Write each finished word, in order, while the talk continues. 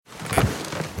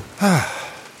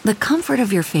The comfort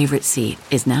of your favorite seat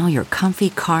is now your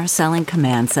comfy car selling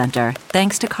command center,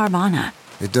 thanks to Carvana.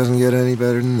 It doesn't get any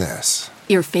better than this.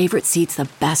 Your favorite seat's the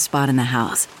best spot in the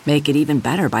house. Make it even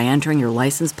better by entering your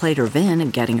license plate or VIN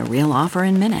and getting a real offer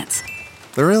in minutes.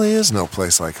 There really is no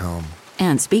place like home.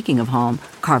 And speaking of home,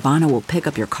 Carvana will pick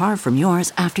up your car from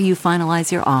yours after you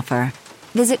finalize your offer.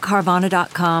 Visit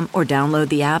Carvana.com or download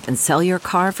the app and sell your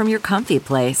car from your comfy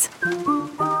place.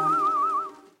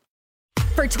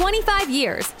 For 25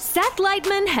 years, Seth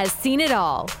Leitman has seen it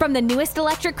all. From the newest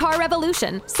electric car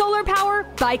revolution, solar power,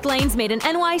 bike lanes made in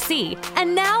NYC.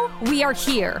 And now we are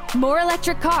here. More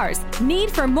electric cars, need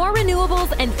for more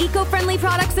renewables and eco-friendly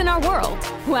products in our world.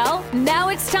 Well, now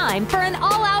it's time for an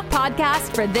all-out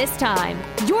podcast for this time.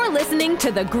 You're listening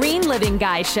to The Green Living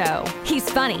Guy Show. He's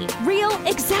funny, real,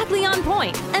 exactly on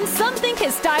point, and some think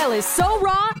his style is so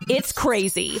raw, it's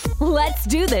crazy. Let's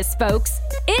do this, folks.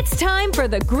 It's time for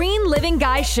The Green Living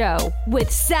Guy Show with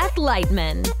Seth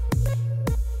Leitman.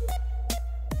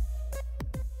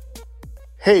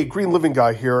 Hey, Green Living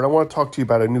Guy here, and I want to talk to you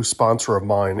about a new sponsor of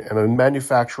mine and a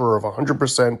manufacturer of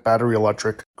 100% battery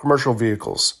electric commercial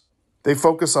vehicles. They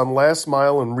focus on last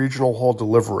mile and regional haul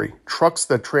delivery, trucks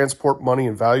that transport money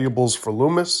and valuables for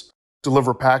Loomis,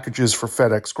 deliver packages for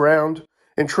FedEx Ground,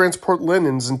 and transport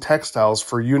linens and textiles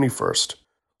for UniFirst.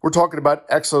 We're talking about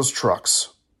Exos Trucks.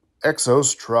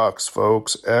 Exos Trucks,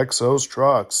 folks. Exos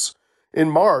Trucks. In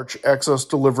March, Exos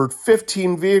delivered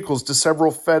 15 vehicles to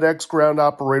several FedEx Ground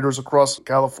operators across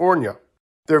California.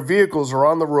 Their vehicles are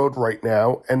on the road right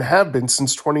now and have been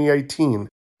since 2018.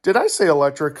 Did I say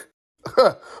electric?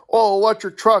 All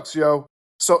electric trucks, yo.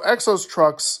 So Exos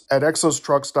Trucks at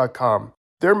exostrucks.com.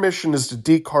 Their mission is to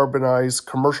decarbonize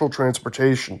commercial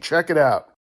transportation. Check it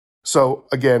out. So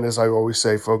again, as I always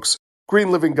say, folks,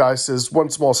 Green Living Guy says one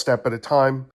small step at a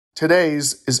time.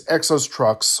 Today's is Exos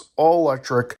Trucks, all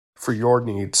electric for your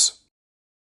needs.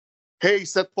 Hey,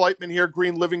 Seth Leitman here,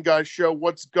 Green Living Guy Show.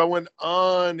 What's going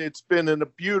on? It's been a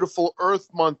beautiful Earth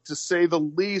month, to say the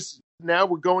least. Now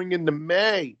we're going into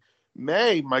May.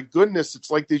 May, my goodness, it's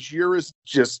like this year is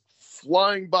just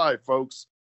flying by, folks.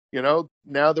 You know,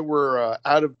 now that we're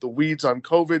out of the weeds on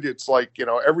COVID, it's like, you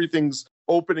know, everything's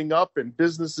opening up and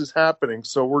business is happening.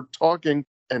 So we're talking,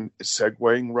 and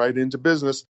segueing right into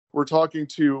business, we're talking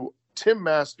to Tim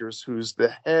Masters, who's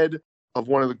the head of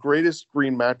one of the greatest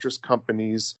green mattress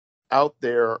companies out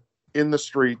there in the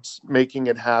streets, making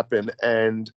it happen.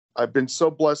 And I've been so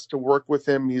blessed to work with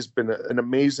him. He's been an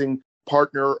amazing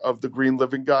partner of the Green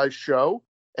Living Guy Show,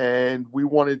 and we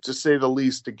wanted, to say the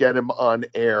least, to get him on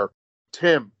air.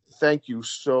 Tim, thank you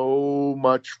so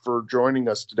much for joining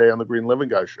us today on the Green Living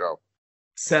Guy Show.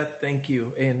 Seth, thank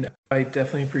you. And I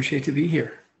definitely appreciate to be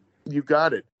here. You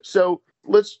got it. So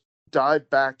let's dive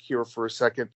back here for a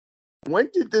second. When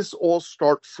did this all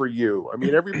start for you? I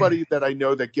mean, everybody that I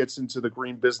know that gets into the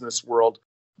green business world,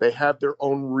 they have their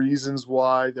own reasons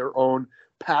why, their own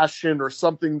passion or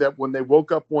something that when they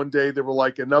woke up one day, they were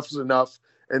like, enough's enough.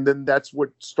 And then that's what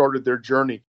started their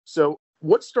journey. So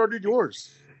what started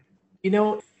yours? You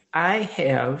know, I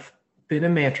have been a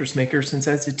mattress maker since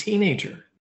I was a teenager.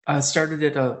 I started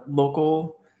at a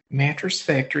local mattress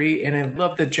factory, and I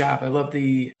love the job. I love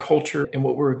the culture and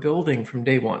what we were building from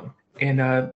day one.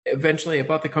 And eventually I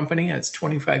bought the company. I was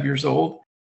 25 years old.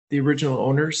 The original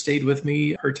owner stayed with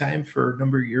me her time for a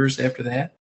number of years after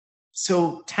that.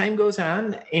 So time goes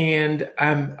on, and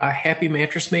I'm a happy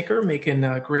mattress maker making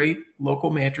great local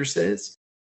mattresses.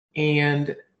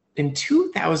 And in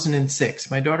 2006,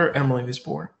 my daughter Emily was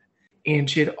born, and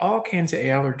she had all kinds of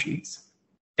allergies.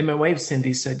 And my wife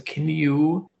Cindy said, "Can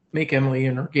you make Emily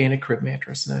an organic crib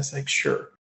mattress?" And I was like, sure.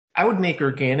 I would make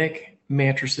organic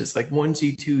mattresses, like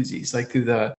onesie twosies, like through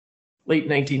the late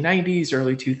 1990s,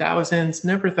 early 2000s.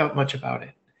 Never thought much about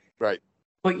it. Right.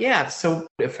 But yeah, so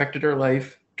it affected her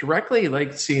life directly,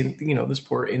 like seeing, you know, this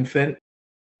poor infant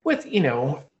with, you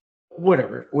know,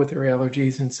 whatever, with her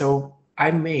allergies. And so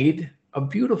I made a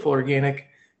beautiful organic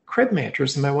crib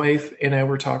mattress, and my wife and I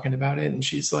were talking about it, and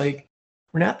she's like,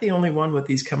 we're not the only one with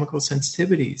these chemical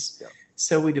sensitivities. Yeah.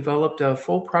 So we developed a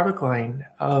full product line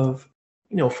of,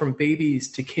 you know, from babies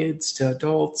to kids to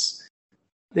adults.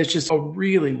 That's just a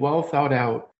really well thought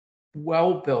out,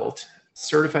 well built,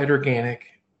 certified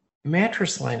organic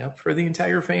mattress lineup for the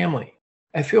entire family.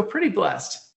 I feel pretty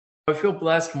blessed. I feel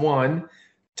blessed, one,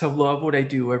 to love what I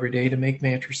do every day to make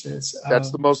mattresses.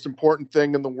 That's the most important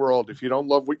thing in the world. If you don't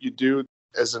love what you do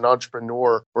as an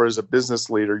entrepreneur or as a business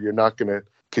leader, you're not going to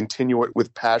continue it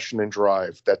with passion and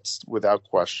drive. That's without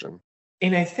question.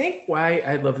 And I think why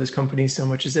I love this company so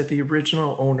much is that the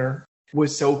original owner,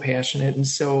 was so passionate and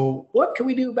so, what can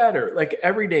we do better? Like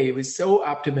every day, it was so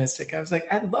optimistic. I was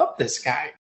like, I love this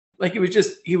guy. Like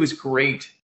he was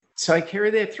great. So I carry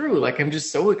that through. Like, I'm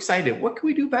just so excited. What can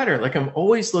we do better? Like, I'm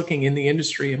always looking in the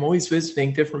industry. I'm always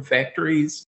visiting different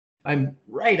factories. I'm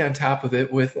right on top of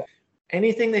it with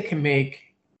anything that can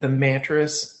make the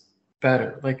mattress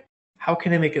better. Like, how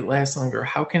can I make it last longer?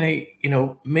 How can I,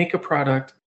 make a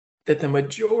product that the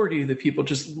majority of the people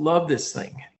just love this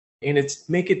thing and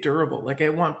make it durable. Like, I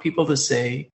want people to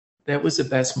say that was the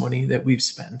best money that we've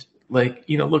spent. Like,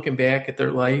 looking back at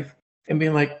their life and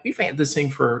being like, we've had this thing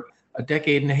for a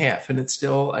decade and a half, and it's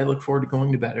still, I look forward to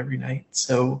going to bed every night.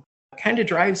 So it kind of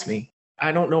drives me.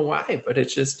 I don't know why, but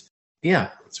it's just,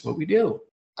 it's what we do.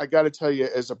 I got to tell you,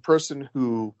 as a person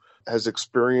who has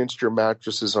experienced your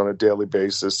mattresses on a daily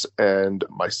basis, and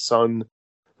my son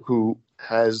who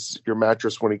has your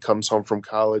mattress when he comes home from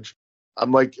college,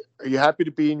 I'm like, are you happy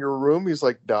to be in your room? He's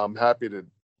like, no, I'm happy to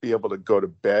be able to go to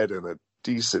bed in a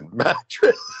decent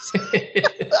mattress.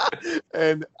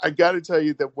 And I got to tell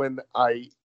you that when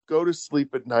I go to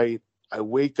sleep at night, I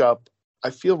wake up, I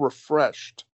feel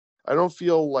refreshed. I don't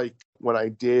feel like when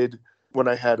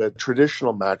I had a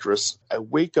traditional mattress. I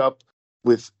wake up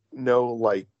with no,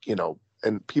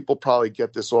 and people probably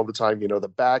get this all the time, the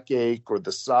backache or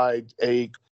the side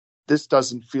ache. This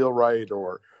doesn't feel right,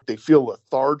 or they feel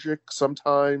lethargic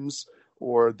sometimes,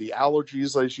 or the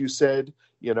allergies, as you said,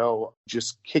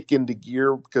 just kick into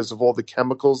gear because of all the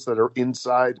chemicals that are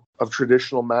inside of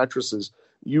traditional mattresses.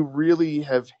 You really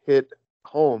have hit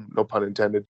home, no pun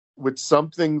intended, with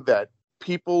something that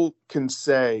people can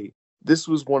say, this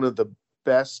was one of the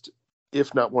best,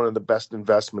 if not one of the best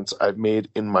investments I've made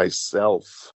in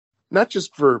myself. Not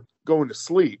just for going to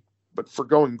sleep, but for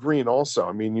going green also.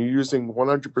 I mean, you're using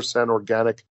 100%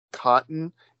 organic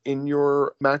cotton in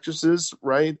your mattresses,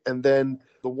 right? And then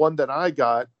the one that I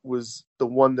got was the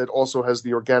one that also has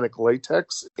the organic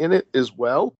latex in it as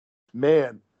well.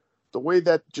 Man, the way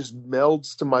that just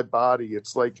melds to my body,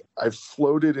 it's like I've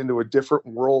floated into a different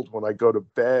world when I go to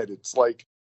bed. It's like,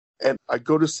 and I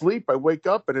go to sleep, I wake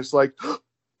up, and it's like,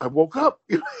 I woke up.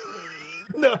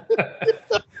 No.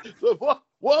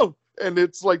 Whoa. And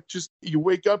it's like, just, you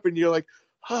wake up and you're like,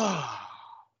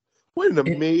 what an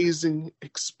amazing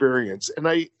experience. And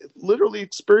I literally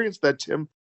experienced that, Tim,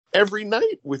 every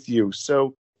night with you.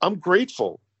 So I'm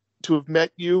grateful to have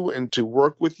met you and to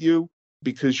work with you,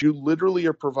 because you literally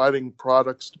are providing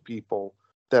products to people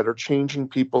that are changing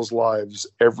people's lives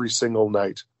every single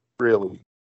night, really.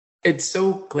 It's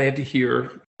so glad to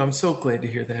hear. I'm so glad to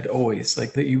hear that always,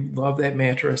 like that you love that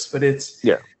mattress, but it's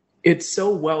so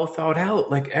well thought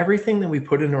out. Like everything that we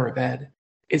put into our bed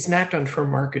is not done for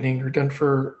marketing or done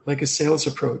for like a sales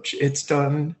approach. It's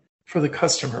done for the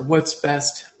customer. What's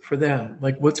best for them?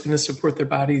 Like what's going to support their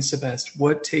bodies the best?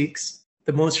 What takes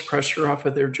the most pressure off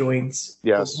of their joints?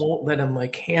 Yes. Won't let them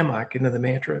like hammock into the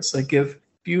mattress. Like give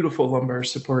beautiful lumbar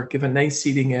support, give a nice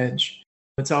seating edge.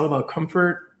 It's all about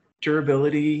comfort,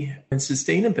 durability, and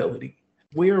sustainability.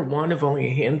 We are one of only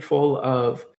a handful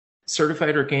of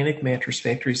certified organic mattress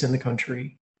factories in the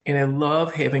country. And I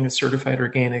love having a certified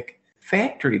organic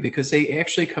factory because they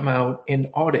actually come out and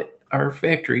audit our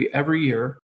factory every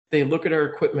year. They look at our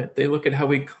equipment. They look at how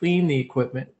we clean the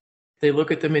equipment. They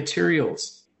look at the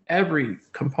materials. Every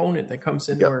component that comes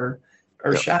into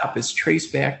our shop is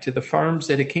traced back to the farms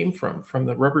that it came from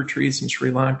the rubber trees in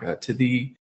Sri Lanka to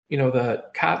the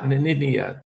cotton in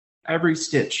India. Every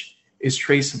stitch is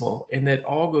traceable, and that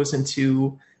all goes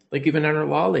into, like even on our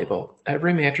law label,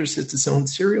 every mattress has its own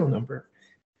serial number.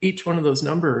 Each one of those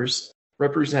numbers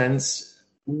represents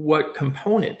what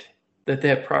component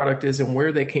that product is and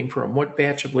where they came from, what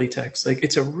batch of latex. Like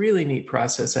it's a really neat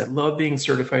process. I love being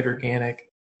certified organic.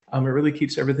 It really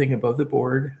keeps everything above the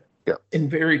board and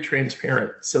very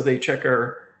transparent. So they check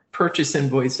our purchase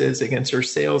invoices against our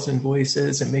sales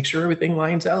invoices and make sure everything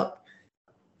lines up.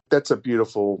 That's a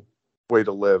beautiful way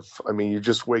to live. I mean, you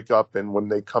just wake up and when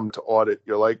they come to audit,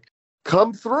 you're like,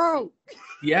 come through.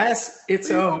 Yes, it's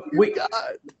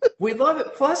we love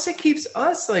it. Plus it keeps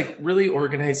us like really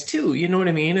organized too. You know what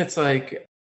I mean? It's like,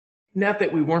 not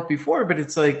that we weren't before, but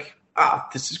it's like,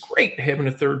 this is great having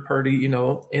a third party,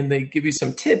 and they give you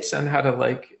some tips on how to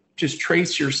like just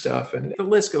trace your stuff, and the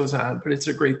list goes on, but it's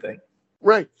a great thing.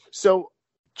 Right. So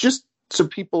just so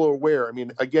people are aware, I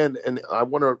mean, again, and I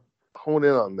want to hone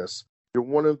in on this. You're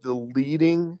one of the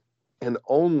leading and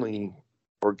only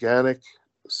organic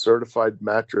certified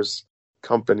mattress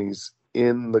companies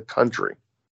in the country.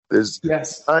 There's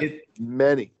not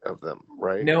many of them,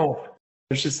 right? No,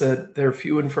 there's just they're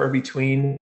few and far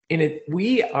between. And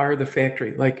we are the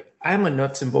factory. Like I'm a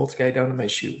nuts and bolts guy down to my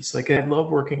shoes. Like I love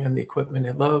working on the equipment.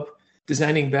 I love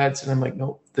designing beds, and I'm like,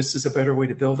 nope, this is a better way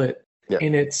to build it. Yeah.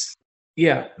 And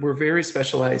we're very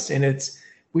specialized, and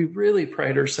we really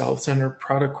pride ourselves on our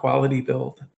product quality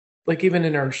build. Like even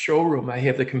in our showroom, I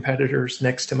have the competitors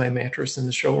next to my mattress in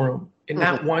the showroom. And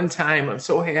not one time, I'm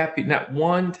so happy, not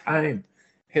one time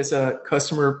has a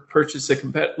customer purchased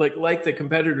like the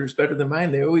competitors better than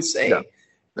mine. They always say,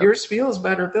 yours feels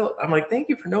better built. I'm like, thank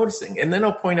you for noticing. And then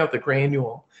I'll point out the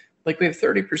granule. Like we have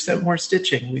 30% more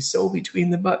stitching. We sew between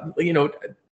the button,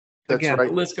 again, right.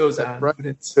 The list goes That's on. Right.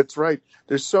 But That's right.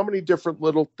 There's so many different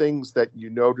little things that you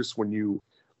notice when you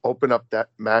open up that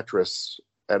mattress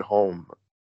at home.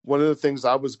 One of the things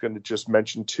I was going to just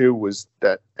mention too was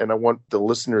that, and I want the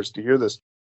listeners to hear this,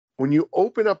 when you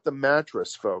open up the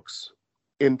mattress, folks,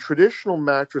 in traditional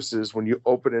mattresses, when you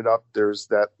open it up, there's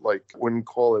that, like, wouldn't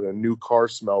call it a new car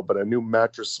smell, but a new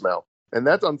mattress smell. And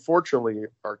that, unfortunately,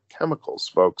 are chemicals,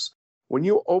 folks. When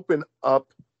you open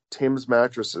up Tim's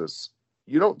mattresses,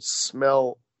 you don't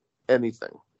smell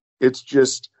anything. It's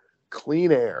just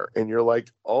clean air. And you're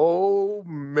like, oh,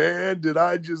 man, did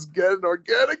I just get an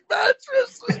organic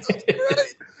mattress? This is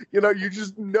great. You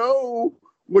just know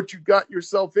what you got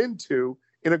yourself into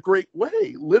in a great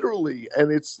way, literally.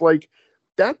 And it's like,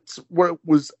 that's what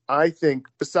was, I think,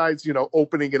 besides,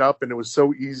 opening it up, and it was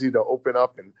so easy to open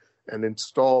up and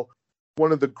install.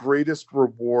 One of the greatest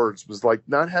rewards was like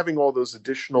not having all those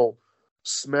additional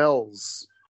smells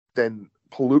then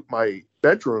pollute my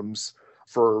bedrooms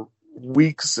for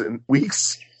weeks and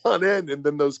weeks on end. And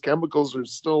then those chemicals are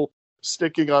still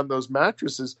sticking on those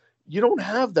mattresses. You don't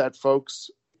have that, folks.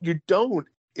 You don't.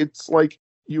 It's like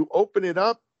you open it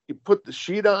up, you put the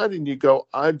sheet on, and you go,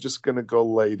 I'm just going to go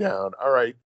lay down. All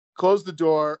right, close the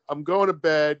door. I'm going to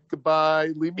bed.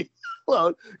 Goodbye. Leave me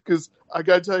alone. Because I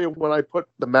got to tell you, when I put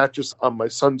the mattress on my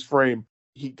son's frame,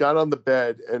 he got on the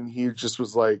bed and he just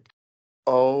was like,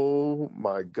 oh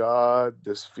my God,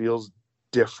 this feels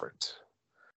different.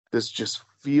 This just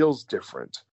feels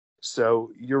different.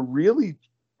 So you're really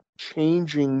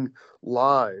changing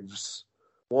lives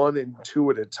one and two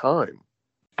at a time.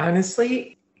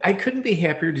 Honestly, I couldn't be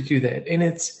happier to do that. And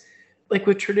it's like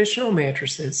with traditional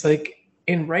mattresses,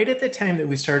 and right at the time that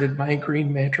we started My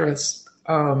Green Mattress,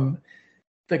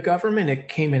 the government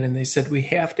came in and they said, we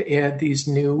have to add these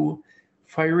new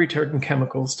fire retardant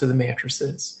chemicals to the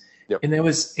mattresses. Yep. And that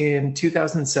was in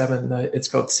 2007. It's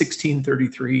called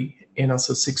 1633 and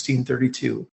also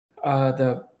 1632,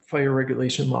 the fire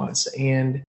regulation laws.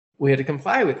 And we had to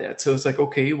comply with that. So it's like,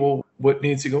 okay, well, what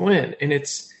needs to go in? And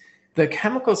it's the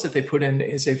chemicals that they put in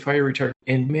as a fire retardant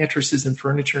in mattresses and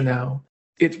furniture now.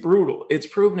 It's brutal. It's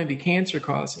proven to be cancer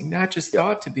causing, not just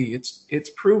thought to be. It's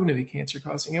proven to be cancer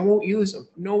causing. I won't use them.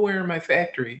 Nowhere in my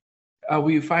factory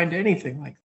will you find anything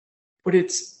like that. But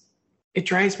it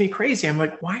drives me crazy. I'm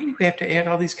like, why do you have to add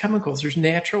all these chemicals? There's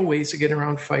natural ways to get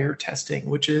around fire testing,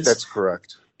 which is... That's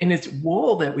correct. And it's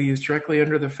wool that we use directly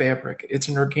under the fabric. It's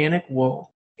an organic wool.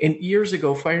 And years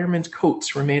ago, firemen's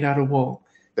coats were made out of wool.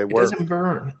 They It were. doesn't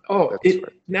burn. Oh, That's it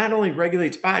right. not only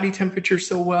regulates body temperature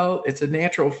so well, it's a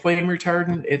natural flame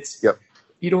retardant.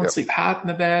 You don't sleep hot in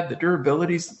the bed. The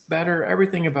durability's better.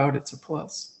 Everything about it's a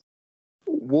plus.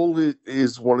 Wool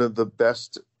is one of the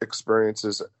best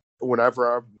experiences.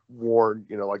 Whenever I've worn,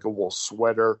 like a wool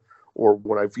sweater, or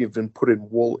when I've even put in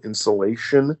wool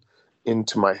insulation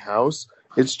into my house,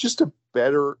 it's just a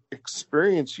better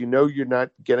experience. You're not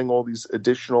getting all these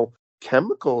additional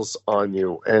chemicals on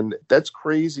you. And that's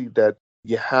crazy that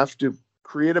you have to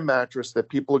create a mattress that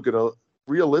people are going to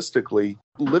realistically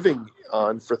living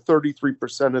on for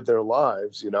 33% of their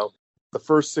lives. The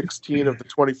first 16 of the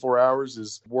 24 hours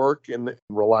is work and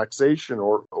relaxation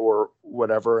or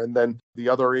whatever. And then the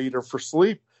other 8 are for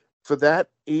sleep. For that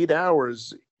 8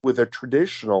 hours with a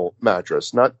traditional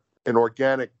mattress, not an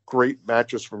organic great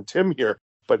mattress from Tim here,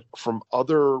 but from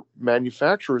other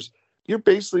manufacturers, you're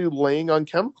basically laying on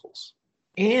chemicals.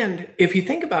 And if you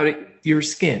think about it, your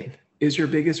skin is your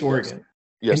biggest organ.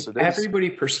 Yes, and it is. Everybody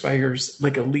perspires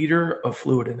like a liter of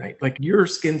fluid a night. Like your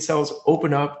skin cells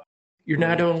open up. You're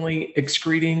not only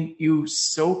excreting, you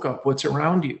soak up what's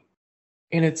around you.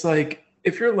 And it's like,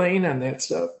 if you're laying on that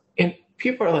stuff, and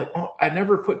people are like, oh, I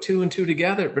never put 2 and 2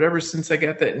 together. But ever since I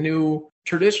got that new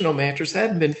traditional mattress, I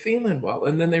hadn't been feeling well.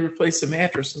 And then they replaced the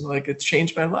mattress and it's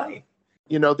changed my life.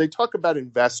 They talk about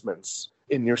investments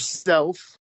in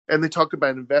yourself, and they talk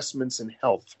about investments in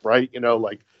health, right?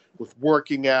 Like with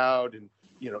working out and,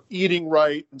 eating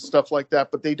right and stuff like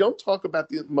that. But they don't talk about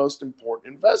the most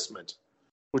important investment,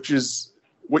 which is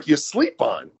what you sleep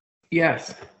on.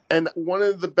 Yes. And one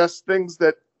of the best things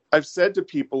that I've said to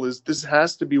people is this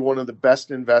has to be one of the best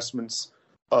investments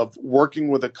of working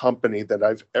with a company that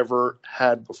I've ever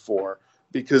had before.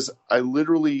 because I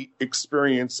literally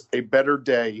experience a better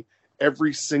day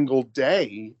every single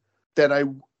day that I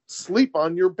sleep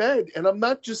on your bed. And I'm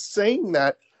not just saying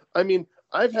that. I mean,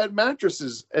 I've had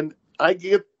mattresses and I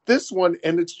get this one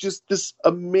and it's just this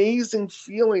amazing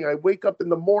feeling. I wake up in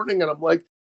the morning and I'm like,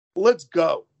 let's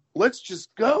go. Let's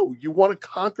just go. You want to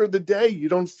conquer the day. You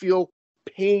don't feel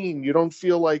pain. You don't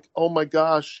feel like, oh my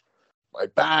gosh, my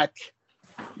back,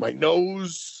 my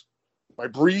nose, my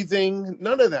breathing,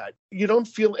 none of that. You don't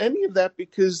feel any of that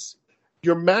because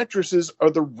your mattresses are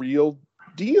the real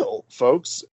deal,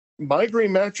 folks.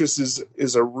 Migraine mattress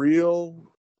is a real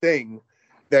thing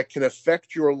that can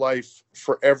affect your life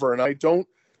forever. And I don't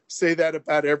say that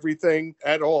about everything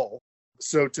at all.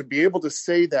 So to be able to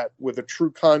say that with a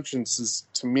true conscience is,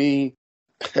 to me,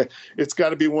 it's got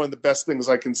to be one of the best things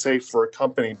I can say for a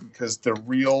company, because the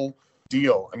real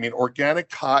deal. I mean, organic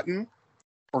cotton,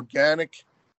 organic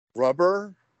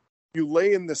rubber. You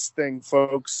lay in this thing,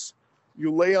 folks.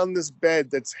 You lay on this bed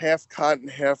that's half cotton,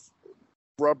 half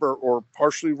rubber or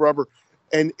partially rubber,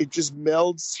 and it just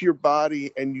melds to your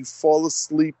body and you fall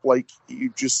asleep like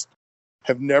you just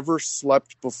have never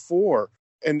slept before.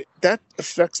 And that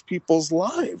affects people's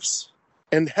lives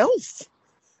and health.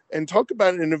 And talk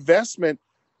about an investment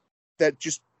that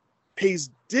just pays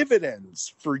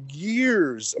dividends for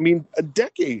years. I mean,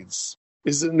 decades.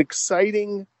 Is an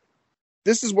exciting.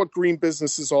 This is what green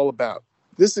business is all about.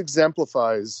 This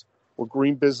exemplifies what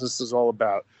green business is all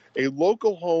about. A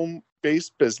local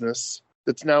home-based business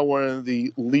that's now one of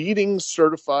the leading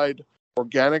certified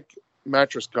organic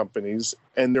mattress companies,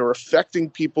 and they're affecting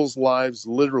people's lives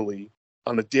literally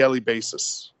on a daily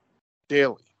basis.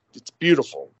 Daily. It's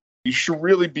beautiful. You should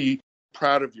really be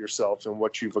proud of yourself and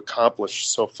what you've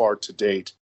accomplished so far to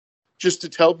date. Just to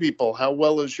tell people, how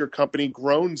well has your company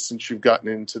grown since you've gotten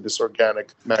into this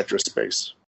organic mattress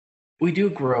space? We do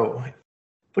grow.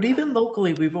 But even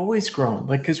locally, we've always grown,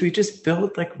 because we just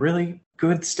build really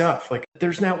good stuff.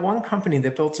 There's not one company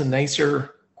that builds a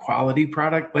nicer quality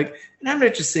product. And I'm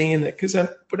not just saying that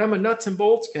but I'm a nuts and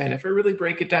bolts guy. And if I really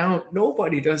break it down,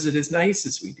 nobody does it as nice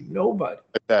as we do. Nobody.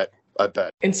 I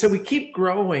bet. And so we keep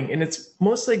growing, and it's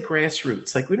mostly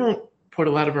grassroots. We don't put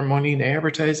a lot of our money into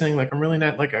advertising. I'm really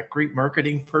not a great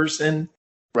marketing person.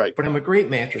 Right. But I'm a great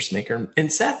mattress maker.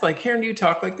 And Seth, hearing you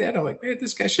talk like that, I'm like, man,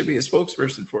 this guy should be a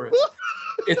spokesperson for it.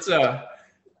 It's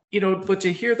but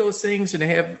to hear those things and to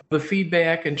have the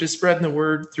feedback and just spreading the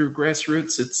word through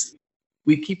grassroots,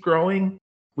 we keep growing.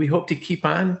 We hope to keep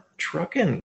on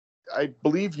trucking. I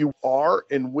believe you are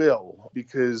and will,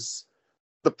 because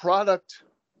the product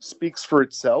speaks for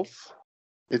itself.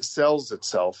 It sells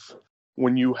itself.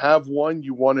 When you have one,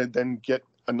 you want to then get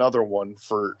another one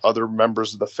for other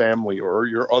members of the family or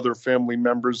your other family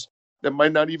members that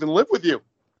might not even live with you.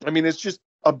 I mean, it's just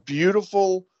a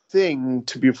beautiful thing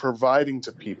to be providing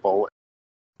to people.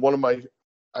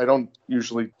 I don't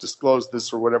usually disclose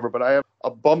this or whatever, but I have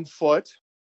a bum foot,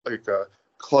 like a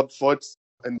club foot,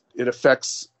 and it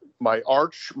affects my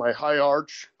high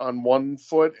arch on one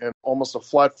foot and almost a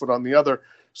flat foot on the other.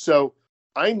 So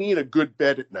I need a good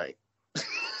bed at night.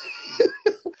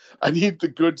 I need the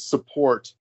good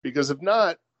support, because if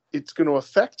not, it's going to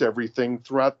affect everything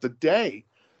throughout the day.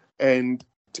 And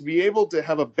to be able to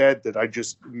have a bed that I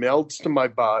just melds to my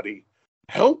body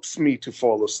helps me to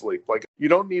fall asleep. You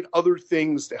don't need other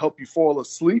things to help you fall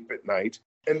asleep at night.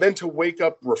 And then to wake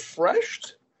up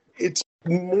refreshed, it's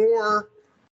more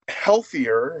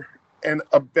healthier and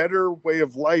a better way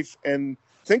of life. And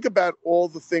think about all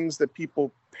the things that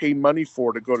people pay money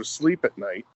for to go to sleep at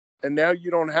night. And now you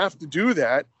don't have to do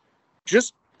that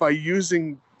just by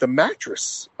using the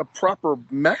mattress, a proper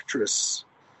mattress.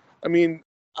 I mean,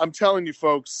 I'm telling you,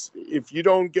 folks, if you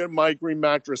don't get my green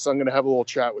mattress, I'm going to have a little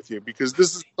chat with you, because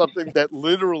this is something that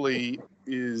literally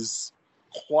is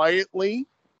quietly,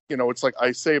 it's like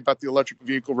I say about the electric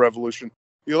vehicle revolution.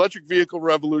 The electric vehicle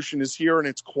revolution is here and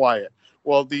it's quiet.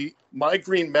 Well, the My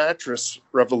Green Mattress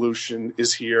revolution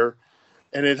is here,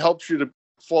 and it helps you to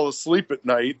fall asleep at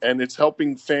night, and it's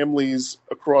helping families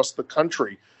across the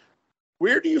country.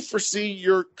 Where do you foresee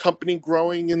your company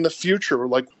growing in the future?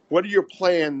 What are your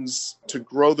plans to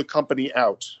grow the company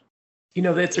out?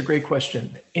 That's a great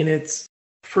question. And it's,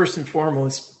 first and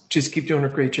foremost, just keep doing a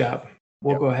great job.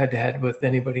 We'll go head to head with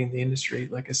anybody in the industry,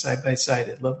 a side by side.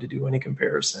 I'd love to do any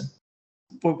comparison.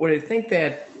 But what I think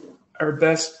that our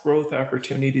best growth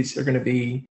opportunities are going to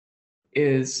be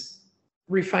is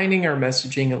refining our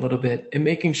messaging a little bit and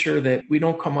making sure that we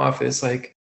don't come off as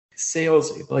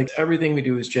salesy. Everything we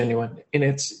do is genuine. And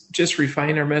it's just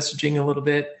refine our messaging a little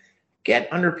bit, get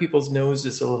under people's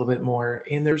noses a little bit more.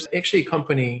 And there's actually a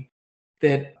company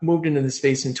that moved into the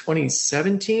space in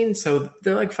 2017. So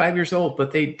they're like 5 years old,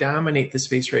 but they dominate the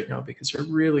space right now because they're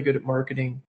really good at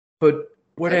marketing. But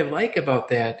what I like about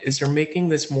that is they're making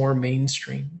this more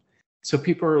mainstream. So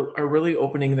people are really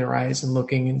opening their eyes and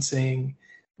looking and saying,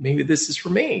 maybe this is for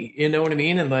me. You know what I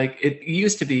mean? And like it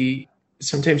used to be,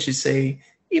 sometimes you say,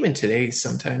 even today,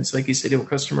 sometimes, like you say to a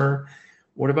customer,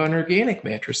 what about an organic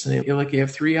mattress? And they feel like you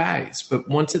have three eyes. But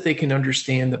once that they can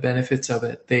understand the benefits of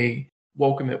it, they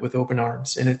welcome it with open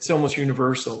arms. And it's almost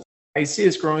universal. I see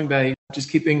us growing by just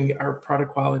keeping our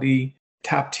product quality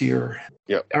top tier.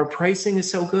 Yep. Our pricing is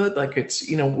so good. Like it's,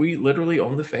 we literally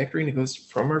own the factory and it goes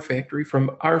from our factory,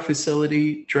 from our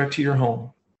facility direct to your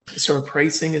home. So our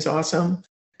pricing is awesome.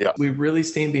 Yeah. We really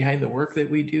stand behind the work that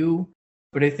we do.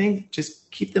 But I think just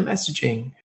keep the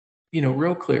messaging,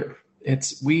 real clear.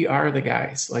 We are the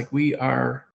guys, like we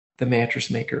are the mattress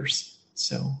makers.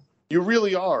 So you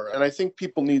really are. And I think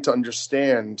people need to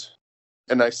understand,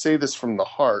 and I say this from the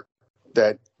heart,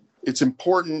 that it's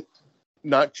important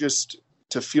not just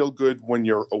to feel good when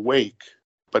you're awake,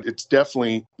 but it's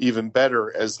definitely even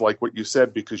better as like what you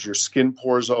said, because your skin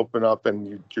pores open up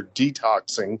and you're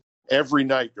detoxing every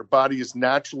night. Your body is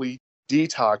naturally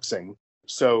detoxing.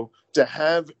 So to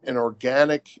have an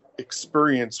organic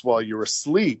experience while you're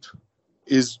asleep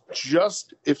is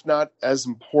just, if not as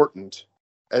important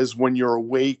as when you're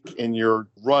awake and you're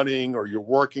running or you're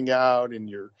working out and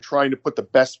you're trying to put the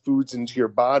best foods into your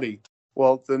body.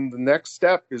 Well, then the next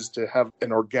step is to have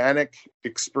an organic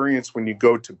experience when you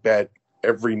go to bed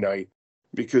every night,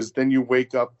 because then you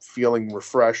wake up feeling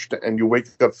refreshed and you wake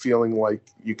up feeling like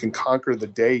you can conquer the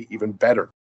day even better.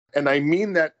 And I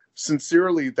mean that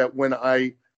sincerely, that when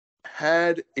I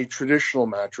had a traditional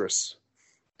mattress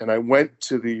and I went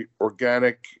to the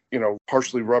organic,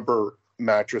 partially rubber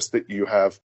mattress that you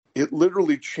have, it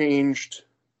literally changed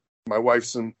my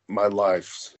wife's and my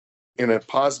lives in a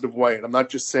positive way. And I'm not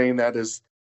just saying that as,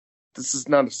 this is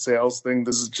not a sales thing.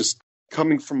 This is just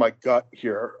coming from my gut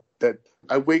here, that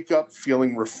I wake up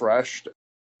feeling refreshed.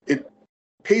 It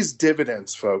pays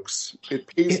dividends, folks. It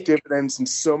pays dividends in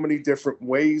so many different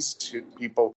ways to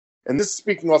people. And this is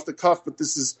speaking off the cuff, but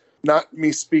this is not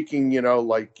me speaking,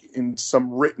 like in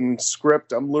some written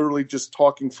script. I'm literally just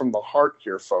talking from the heart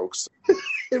here, folks.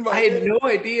 I had no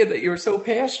idea that you were so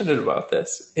passionate about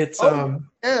this.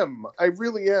 I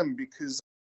really am, because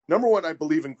number one, I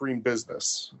believe in green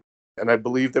business. And I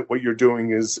believe that what you're doing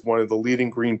is one of the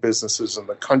leading green businesses in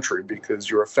the country,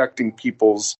 because you're affecting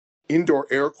people's indoor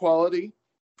air quality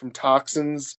from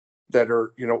toxins that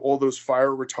are, all those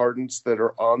fire retardants that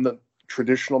are on the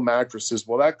traditional mattresses.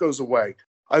 Well, that goes away.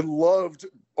 I loved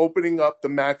opening up the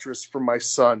mattress for my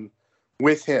son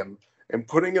with him and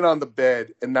putting it on the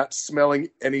bed and not smelling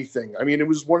anything. I mean, it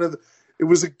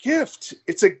was a gift.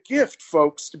 It's a gift,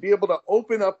 folks, to be able to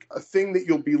open up a thing that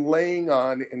you'll be laying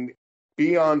on and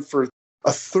be on for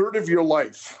a third of your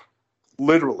life.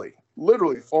 Literally,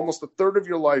 almost a third of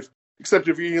your life, except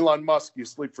if you're Elon Musk, you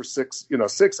sleep for 6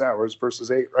 hours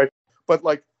versus 8, right? But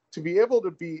like to be able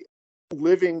to be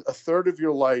living a third of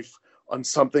your life on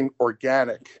something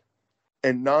organic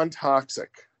and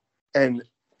non-toxic and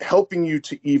helping you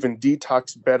to even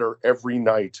detox better every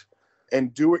night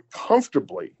and do it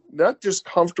comfortably, not just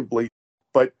comfortably,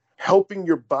 but helping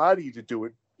your body to do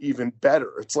it even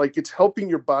better. It's like it's helping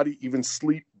your body even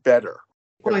sleep better.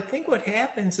 Well, I think what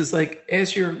happens is like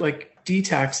as you're like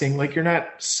detoxing, like you're not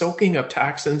soaking up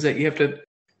toxins that you have to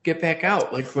get back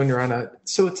out. Like when you're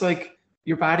so it's like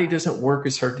your body doesn't work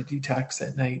as hard to detox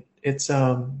at night. It's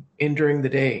in during the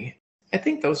day. I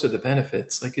think those are the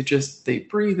benefits. Like they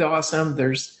breathe awesome.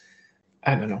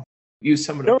 I don't know, use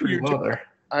some of it pretty well there.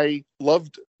 I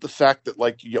loved the fact that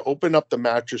like you open up the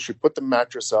mattress, you put the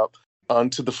mattress up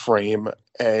onto the frame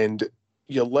and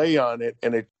you lay on it,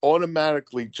 and it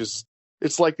automatically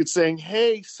it's like it's saying,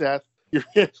 hey, Seth,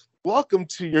 you're welcome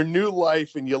to your new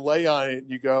life. And you lay on it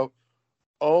and you go,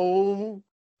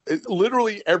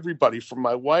 literally everybody from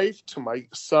my wife to my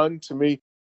son to me,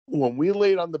 when we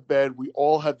laid on the bed, we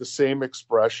all had the same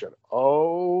expression.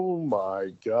 Oh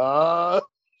my God.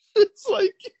 It's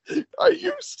like, are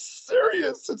you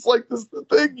serious? It's like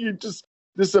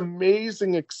this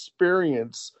amazing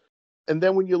experience. And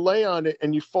then when you lay on it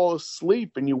and you fall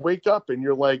asleep and you wake up and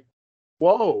you're like,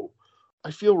 whoa,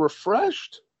 I feel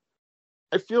refreshed.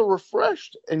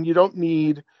 And you don't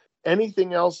need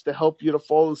anything else to help you to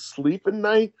fall asleep at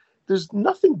night. There's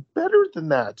nothing better than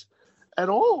that at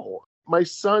all. My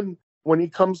son, when he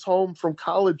comes home from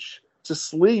college to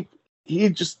sleep, he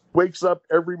just wakes up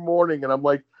every morning and I'm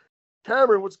like,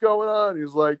 Cameron, what's going on?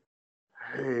 He's like,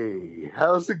 hey,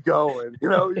 how's it going?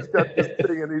 He's got this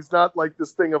thing, and he's not like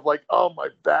this thing of like, oh, my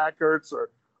back hurts,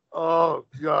 or Oh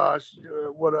gosh,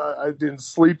 I didn't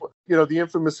sleep. You know, the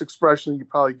infamous expression you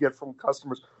probably get from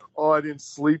customers, "Oh, I didn't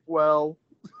sleep well,"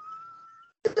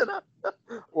 you know?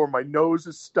 Or my nose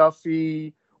is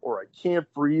stuffy, or I can't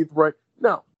breathe right.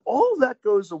 No, all that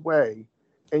goes away,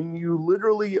 and you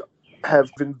literally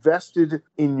have invested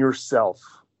in yourself.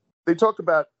 They talk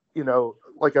about,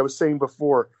 like I was saying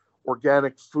before,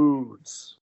 organic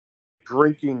foods,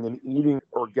 drinking and eating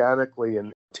organically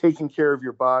and taking care of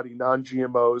your body,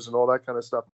 non-GMOs and all that kind of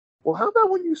stuff. Well, how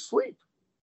about when you sleep?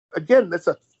 Again, that's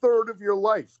a third of your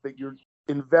life that you're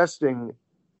investing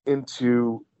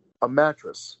into a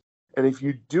mattress. And if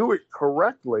you do it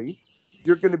correctly,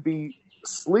 you're going to be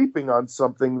sleeping on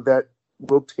something that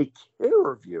will take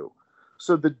care of you.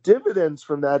 So the dividends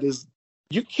from that is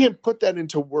you can't put that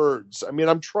into words. I mean,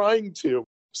 I'm trying to.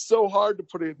 So hard to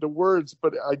put it into words,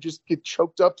 but I just get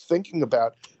choked up thinking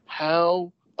about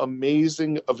how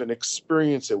amazing of an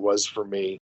experience it was for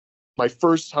me. My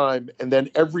first time, and then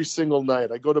every single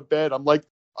night I go to bed, I'm like,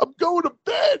 I'm going to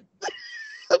bed.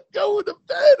 I'm going to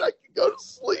bed. I can go to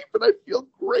sleep, and I feel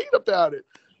great about it.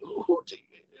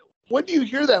 When do you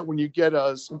hear that when you get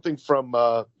something from...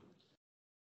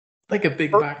 like a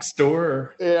big box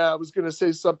store? Yeah, I was going to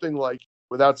say something like,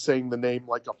 without saying the name,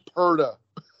 like a Perta.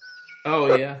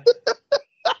 Oh, yeah.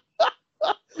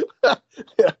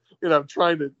 Yeah. I'm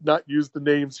trying to not use the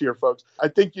names here, folks. I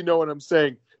think you know what I'm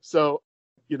saying. So,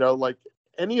 like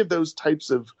any of those types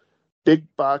of big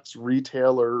box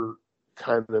retailer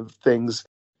kind of things.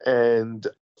 And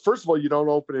first of all, you don't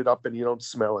open it up and you don't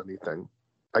smell anything.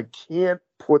 I can't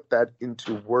put that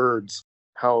into words,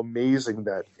 how amazing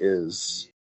that is.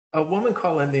 A woman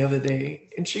called in the other day,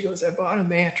 and she goes, I bought a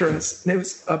mattress, and it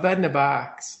was a bed in a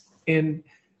box. And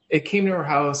it came to her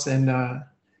house, and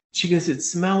she goes, it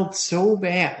smelled so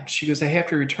bad. She goes, I have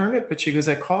to return it. But she goes,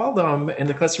 I called them, and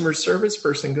the customer service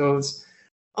person goes,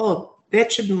 oh,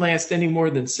 that shouldn't last any more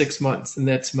than 6 months, and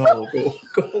that smell will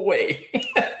go away.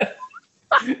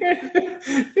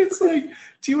 It's like,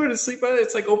 do you want to sleep on it?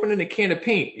 It's like opening a can of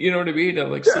paint. You know what I mean?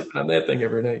 I'm like sleeping on that thing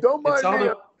every night. Don't mind me. I'm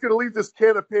going to leave this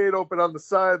can of paint open on the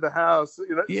side of the house,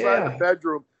 inside the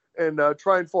bedroom, and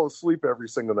try and fall asleep every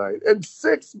single night. And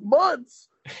 6 months?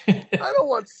 I don't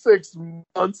want 6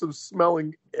 months of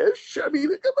smelling ish. I mean,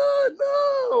 come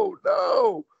on,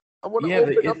 no. I want to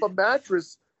open up a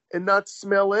mattress and not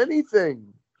smell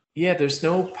anything. Yeah, there's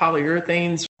no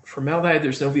polyurethanes, formaldehyde.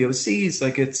 There's no VOCs.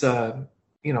 Like it's,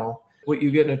 what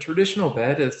you get in a traditional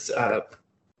bed. It's, I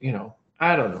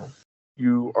don't know.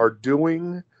 You are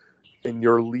doing and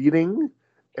you're leading,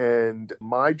 and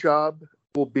my job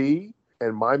will be,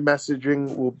 and my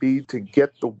messaging will be to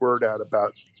get the word out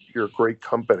about your great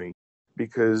company,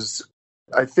 because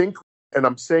I think, and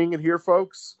I'm saying it here,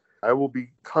 folks, I will be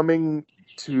coming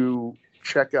to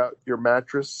check out your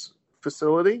mattress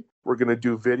facility. We're going to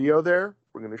do video there.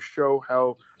 We're going to show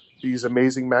how these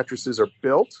amazing mattresses are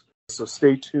built. So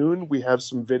stay tuned. We have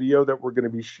some video that we're going to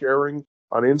be sharing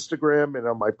on Instagram and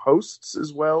on my posts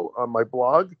as well, on my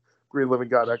blog,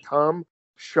 greenlivingguy.com,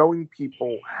 showing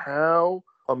people how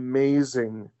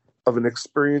amazing of an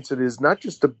experience it is, not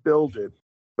just to build it,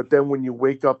 but then when you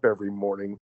wake up every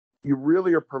morning, you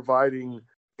really are providing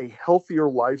a healthier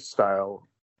lifestyle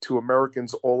to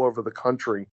Americans all over the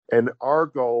country. And our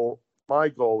goal, my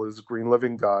goal as Green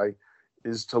Living Guy,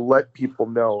 is to let people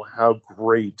know how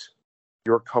great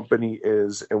your company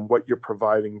is and what you're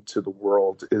providing to the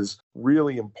world is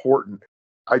really important.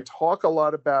 I talk a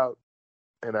lot about,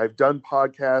 and I've done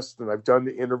podcasts and I've done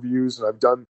interviews and I've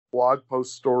done blog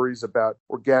post stories about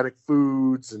organic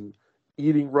foods and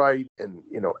eating right and,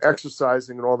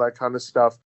 exercising and all that kind of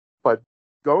stuff. But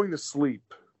going to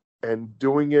sleep and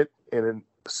doing it in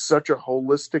such a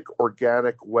holistic,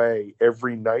 organic way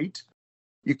every night,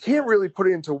 you can't really put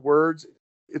it into words.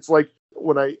 It's like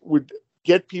when I would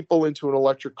get people into an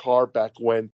electric car back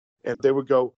when, and they would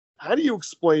go, how do you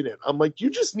explain it? I'm like, you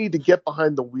just need to get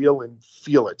behind the wheel and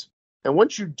feel it. And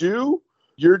once you do,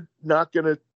 you're not going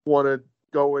to want to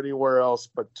go anywhere else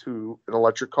but to an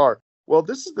electric car. Well,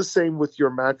 this is the same with your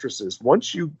mattresses.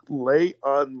 Once you lay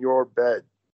on your bed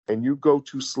and you go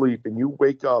to sleep and you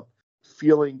wake up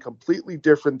feeling completely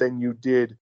different than you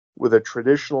did with a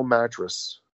traditional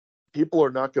mattress, people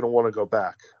are not going to want to go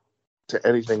back to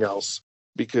anything else,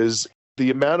 because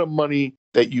the amount of money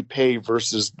that you pay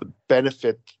versus the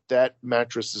benefit that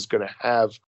mattress is going to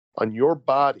have on your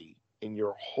body in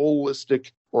your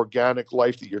holistic, organic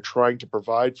life that you're trying to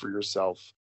provide for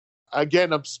yourself.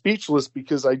 Again, I'm speechless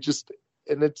because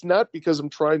and it's not because I'm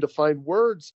trying to find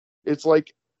words. It's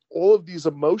like all of these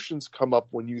emotions come up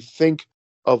when you think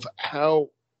of how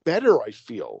better I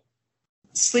feel.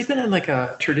 Sleeping on like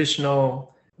a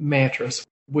traditional mattress,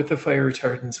 with the fire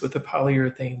retardants, with the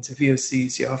polyurethanes, the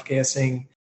VOCs, the off-gassing.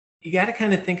 You got to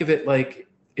kind of think of it like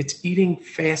it's eating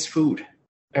fast food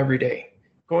every day,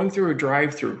 going through a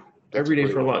drive-through every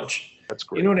day for lunch. That's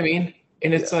great. You know what I mean?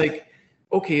 And it's like,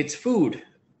 okay, it's food,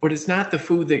 but it's not the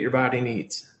food that your body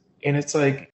needs. And it's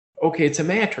like, okay, it's a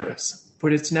mattress,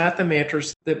 but it's not the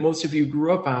mattress that most of you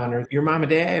grew up on, or your mom and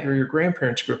dad or your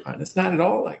grandparents grew up on. It's not at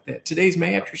all like that. Today's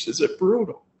mattresses are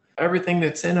brutal. Everything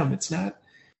that's in them, it's not.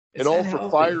 And all for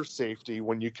fire safety,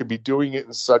 when you could be doing it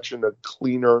in such a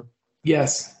cleaner,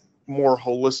 yes, more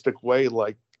holistic way,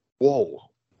 like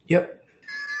wool. Yep.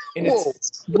 And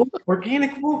it's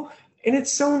organic wool. And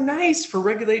it's so nice for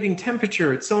regulating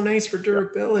temperature. It's so nice for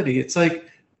durability. It's like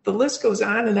the list goes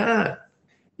on and on.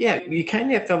 Yeah, you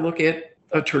kind of have to look at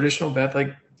a traditional bed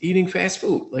like eating fast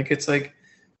food. Like it's like,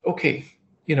 okay,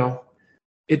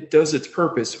 it does its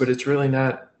purpose, but it's really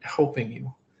not helping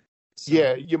you. So.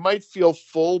 Yeah, you might feel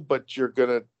full, but you're going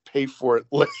to pay for it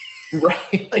later.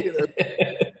 Right.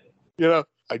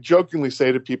 I jokingly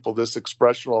say to people this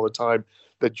expression all the time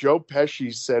that Joe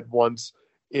Pesci said once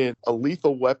in a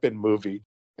Lethal Weapon movie,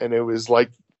 and it was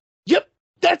like, yep,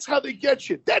 that's how they get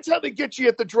you. That's how they get you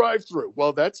at the drive-thru.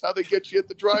 Well, that's how they get you at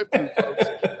the drive-thru,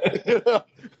 folks.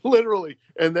 Literally.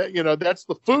 And that, that's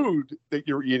the food that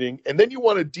you're eating. And then you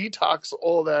want to detox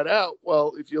all that out.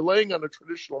 Well, if you're laying on a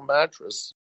traditional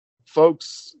mattress,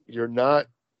 folks, you're not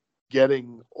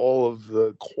getting all of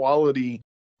the quality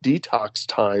detox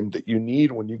time that you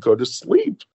need when you go to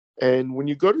sleep. And when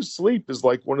you go to sleep is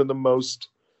like one of the most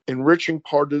enriching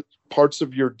parts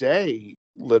of your day,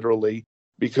 literally,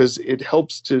 because it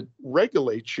helps to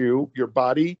regulate your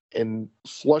body and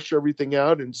flush everything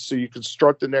out. And so you can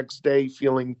start the next day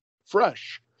feeling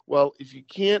fresh. Well, if you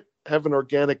can't have an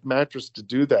organic mattress to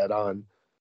do that on,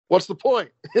 what's the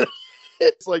point?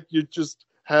 It's like you're just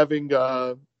having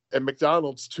at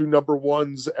McDonald's 2 number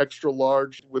ones extra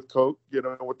large with Coke,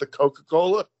 with the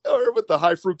Coca-Cola or with the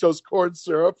high fructose corn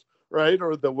syrup, right?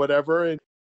 Or the whatever. And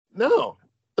no,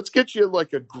 let's get you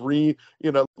like a green,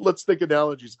 let's think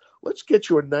analogies. Let's get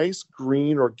you a nice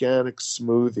green organic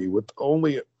smoothie with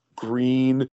only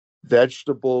green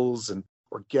vegetables and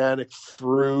organic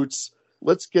fruits.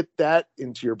 Let's get that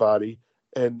into your body.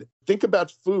 And think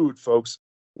about food, folks.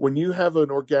 When you have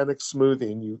an organic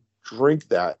smoothie and you drink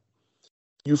that,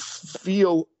 you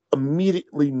feel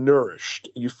immediately nourished.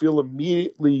 You feel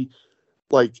immediately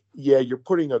like, yeah, you're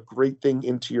putting a great thing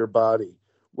into your body.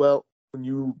 Well, when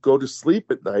you go to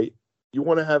sleep at night, you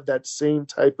want to have that same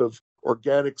type of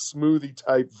organic smoothie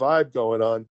type vibe going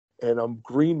on. And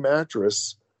Green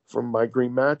Mattress from My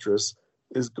Green Mattress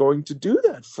is going to do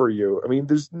that for you. I mean,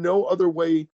 there's no other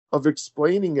way of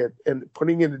explaining it and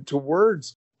putting it into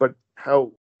words, but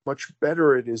how much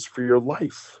better it is for your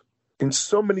life in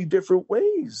so many different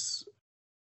ways.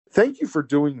 Thank you for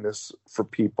doing this for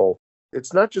people.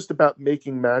 It's not just about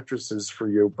making mattresses for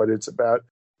you, but it's about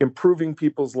improving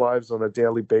people's lives on a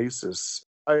daily basis.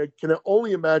 I can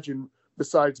only imagine,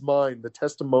 besides mine, the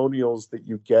testimonials that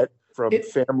you get from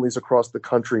families across the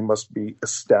country must be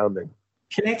astounding.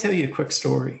 Can I tell you a quick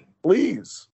story?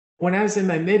 Please. When I was in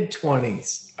my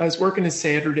mid-20s, I was working a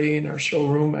Saturday in our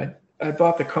showroom. I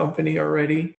bought the company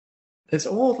already. This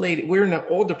old lady, we're in an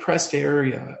old depressed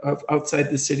area outside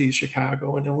the city of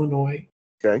Chicago in Illinois.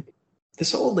 Okay.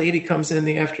 This old lady comes in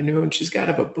the afternoon. She's got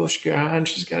a bush gown.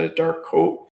 She's got a dark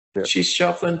coat. Yeah. She's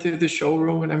shuffling through the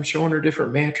showroom, and I'm showing her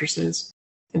different mattresses.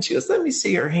 And she goes, let me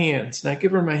see your hands. And I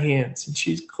give her my hands. And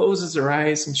she closes her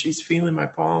eyes, and she's feeling my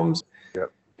palms. Yeah.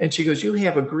 And she goes, you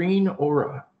have a green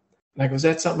aura. And I go, is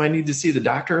that something I need to see the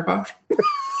doctor about?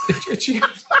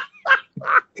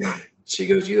 She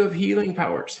goes, you have healing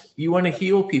powers. You want to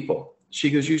heal people. She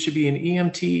goes, you should be an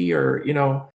EMT or,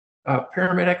 a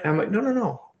paramedic. And I'm like,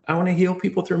 no. I want to heal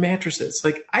people through mattresses.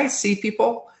 Like, I see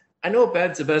people. I know a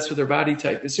bed's the best for their body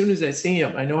type. As soon as I see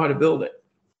them, I know how to build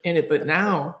it. But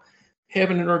now,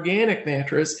 having an organic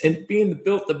mattress and being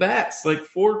built the best, like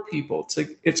for people,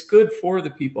 it's good for the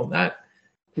people, not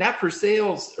for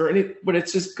sales or anything, but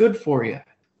it's just good for you.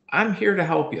 I'm here to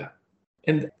help you.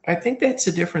 And I think that's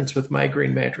the difference with My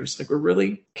Green Mattress. Like, we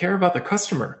really care about the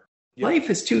customer. Yep. Life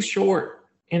is too short.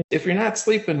 And if you're not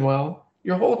sleeping well,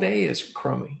 your whole day is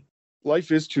crummy.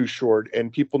 Life is too short.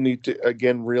 And people need to,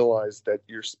 again, realize that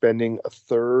you're spending a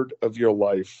third of your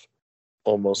life,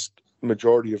 almost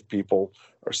majority of people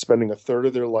are spending a third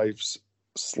of their lives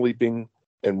sleeping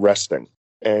and resting.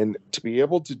 And to be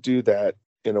able to do that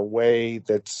in a way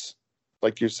that's,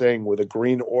 like you're saying, with a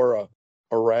green aura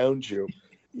around you,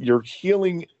 you're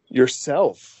healing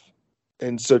yourself.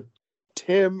 And so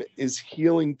Tim is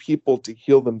healing people to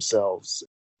heal themselves.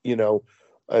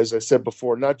 As I said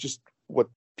before, not just what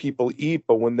people eat,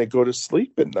 but when they go to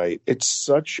sleep at night, it's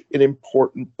such an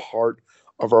important part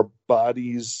of our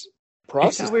body's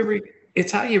process.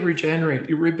 It's how you regenerate.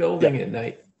 You're rebuilding at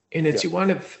night. And it's you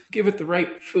want to give it the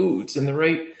right foods and the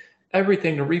right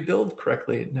everything to rebuild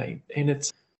correctly at night. And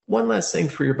it's one less thing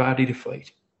for your body to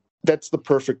fight. That's the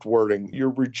perfect wording. You're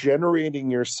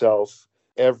regenerating yourself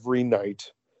every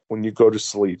night when you go to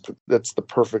sleep. That's the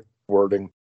perfect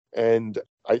wording. And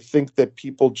I think that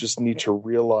people just need to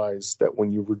realize that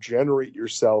when you regenerate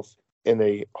yourself in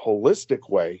a holistic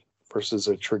way versus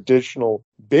a traditional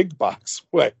big box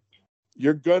way,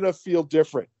 you're going to feel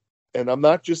different. And I'm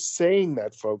not just saying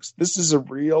that, folks. This is a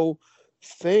real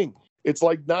thing. It's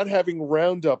like not having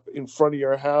Roundup in front of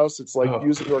your house. It's like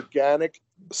using organic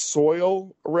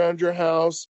soil around your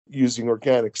house, using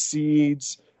organic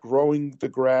seeds, growing the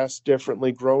grass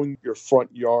differently, growing your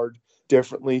front yard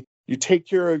differently. You take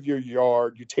care of your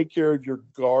yard, you take care of your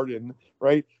garden,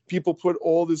 right? People put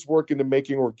all this work into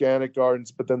making organic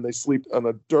gardens, but then they sleep on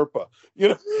a derpa,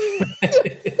 Yeah,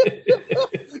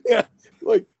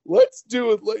 like let's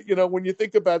do it. Like, when you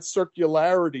think about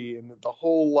circularity and the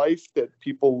whole life that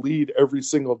people lead every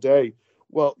single day,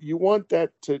 well, you want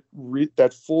that to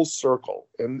that full circle,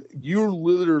 and you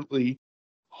literally,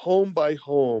 home by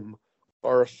home,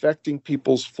 are affecting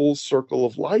people's full circle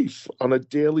of life on a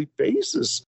daily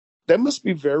basis. That must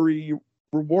be very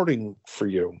rewarding for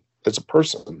you as a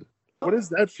person. What does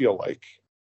that feel like?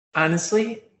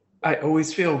 Honestly, I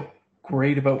always feel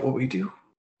great about what we do.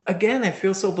 Again, I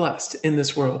feel so blessed in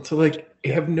this world to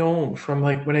have known from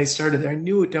when I started there. I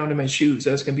knew it down to my shoes.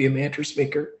 I was going to be a mattress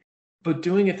maker. But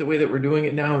doing it the way that we're doing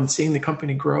it now and seeing the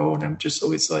company grow, and I'm just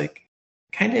always kind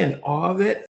of in awe of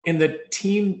it. And the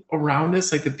team around us,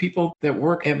 the people that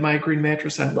work at My Green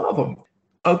Mattress, I love them.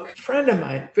 A friend of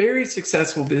mine, very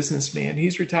successful businessman,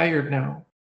 he's retired now,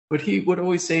 but he would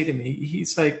always say to me,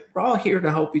 he's like, we're all here to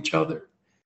help each other.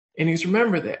 And he's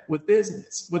remember that with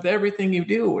business, with everything you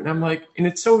do. And I'm like, and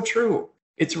it's so true.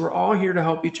 We're all here to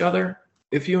help each other.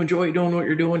 If you enjoy doing what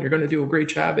you're doing, you're going to do a great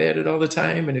job at it all the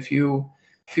time. And if you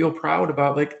feel proud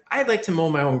about, I like to mow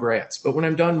my own grass, but when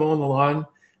I'm done mowing the lawn,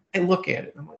 I look at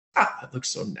it and I'm like, that looks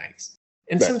so nice.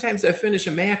 And sometimes I finish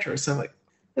a mattress, I'm like,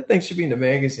 that thing should be in the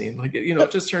magazine.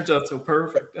 It just turns out so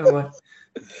perfect. I'm like,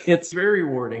 it's very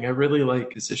rewarding. I really like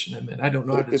the position I'm in. I don't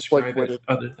know how to describe it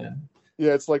other than.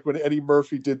 Yeah, it's like when Eddie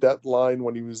Murphy did that line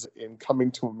when he was in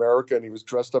Coming to America and he was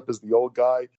dressed up as the old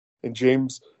guy. And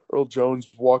James Earl Jones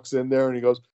walks in there and he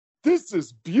goes, "This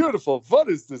is beautiful. What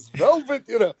is this velvet?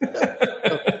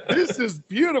 This is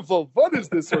beautiful. What is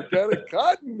this organic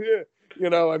cotton?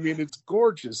 It's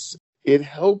gorgeous." It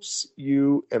helps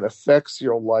you and affects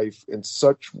your life in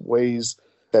such ways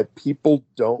that people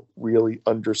don't really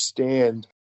understand.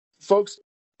 Folks,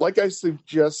 like I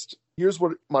suggest, here's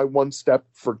what my one step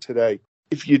for today.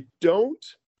 If you don't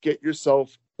get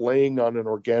yourself laying on an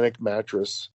organic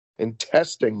mattress and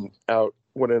testing out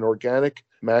what an organic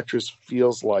mattress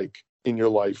feels like in your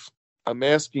life, I'm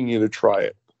asking you to try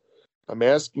it. I'm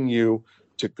asking you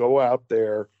to go out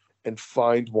there and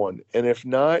find one. And if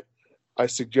not, I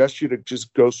suggest you to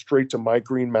just go straight to My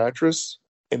Green Mattress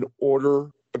and order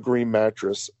a green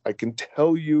mattress. I can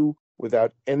tell you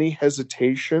without any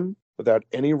hesitation, without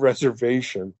any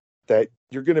reservation, that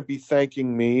you're going to be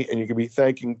thanking me and you're going to be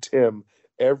thanking Tim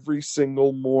every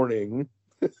single morning,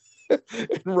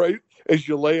 and right as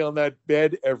you lay on that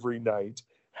bed every night,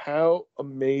 how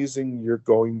amazing you're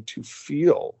going to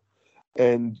feel.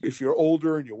 And if you're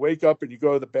older and you wake up and you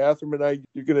go to the bathroom at night,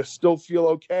 you're going to still feel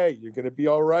okay. You're going to be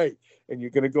all right. And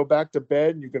you're going to go back to bed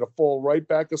and you're going to fall right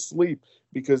back asleep,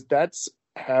 because that's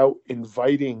how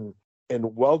inviting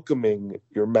and welcoming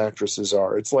your mattresses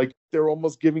are. It's like they're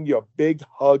almost giving you a big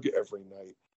hug every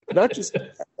night. Not just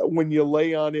when you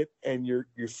lay on it and you're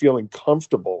feeling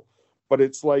comfortable, but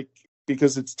it's like,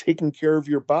 because it's taking care of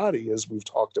your body, as we've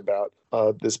talked about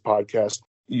this podcast.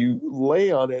 You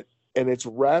lay on it and it's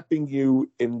wrapping you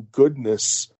in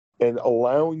goodness and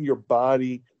allowing your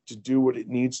body to do what it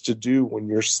needs to do when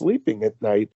you're sleeping at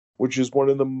night, which is one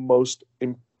of the most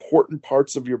important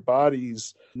parts of your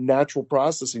body's natural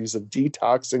processes of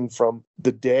detoxing from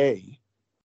the day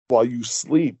while you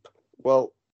sleep.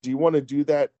 Well, do you want to do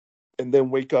that and then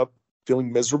wake up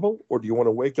feeling miserable? Or do you want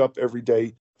to wake up every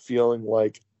day feeling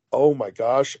like, oh my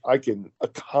gosh, I can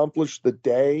accomplish the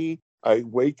day? I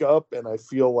wake up and I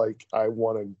feel like I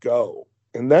want to go.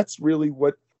 And that's really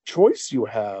what choice you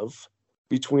have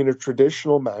between a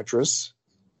traditional mattress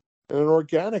and an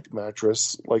organic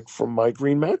mattress, like from My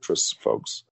Green Mattress,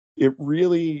 folks. It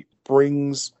really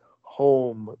brings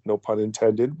home, no pun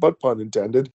intended, but pun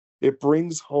intended, it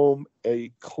brings home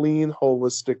a clean,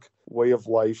 holistic way of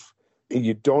life. and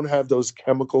you don't have those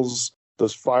chemicals,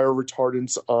 those fire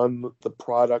retardants on the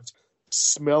product,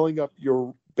 smelling up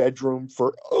your bedroom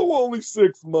for, only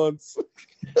 6 months.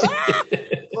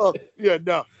 Well, yeah,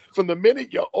 no. From the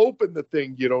minute you open the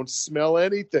thing, you don't smell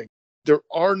anything. There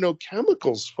are no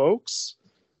chemicals, folks.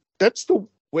 That's the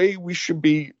way we should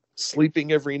be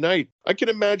sleeping every night. I can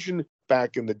imagine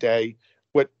back in the day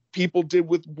what people did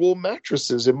with wool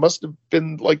mattresses. It must have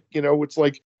been like, it's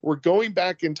like we're going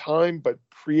back in time, but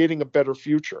creating a better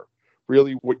future.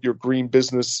 Really what your green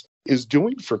business is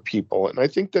doing for people. And I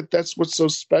think that that's what's so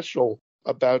special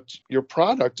about your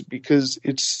product, because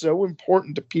it's so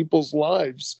important to people's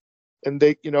lives. And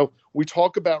they, we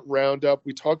talk about Roundup,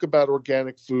 we talk about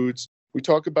organic foods, we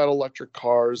talk about electric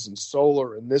cars and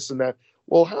solar and this and that.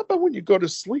 Well, how about when you go to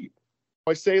sleep?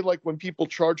 I say, like, when people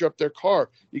charge up their car,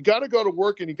 you got to go to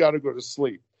work and you got to go to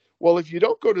sleep. Well, if you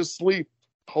don't go to sleep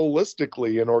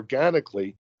holistically and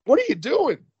organically, what are you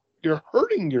doing? You're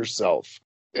hurting yourself.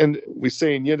 And we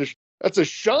say in Yiddish, that's a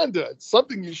shanda. It's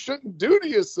something you shouldn't do to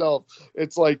yourself.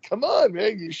 It's like, come on,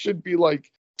 man. You should be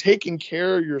like taking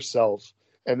care of yourself.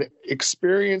 And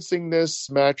experiencing this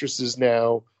mattresses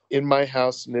now in my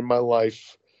house and in my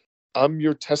life, I'm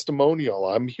your testimonial.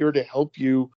 I'm here to help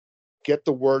you get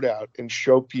the word out and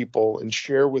show people and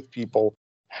share with people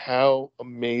how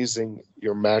amazing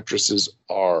your mattresses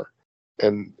are.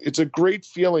 And it's a great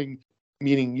feeling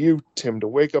meeting you, Tim, to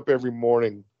wake up every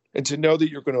morning and to know that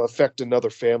you're going to affect another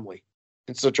family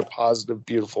in such a positive,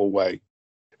 beautiful way.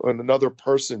 And another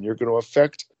person, you're going to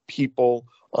affect people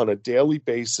on a daily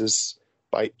basis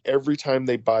by every time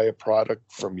they buy a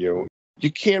product from you.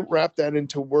 You can't wrap that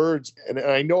into words. And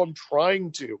I know I'm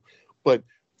trying to, but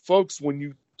folks, when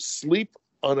you sleep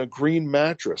on a green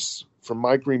mattress from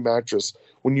My Green Mattress,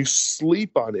 when you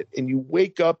sleep on it and you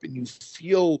wake up and you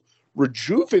feel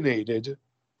rejuvenated,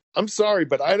 I'm sorry,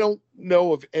 but I don't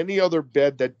know of any other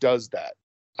bed that does that.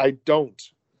 I don't,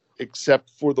 except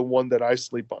for the one that I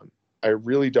sleep on. I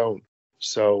really don't.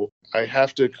 So I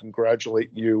have to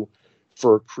congratulate you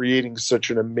for creating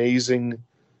such an amazing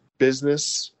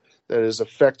business that has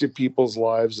affected people's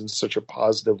lives in such a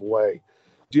positive way.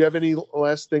 Do you have any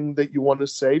last thing that you want to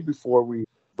say before we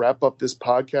wrap up this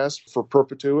podcast for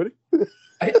perpetuity?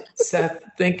 Seth,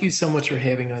 thank you so much for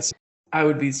having us. I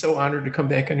would be so honored to come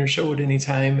back on your show at any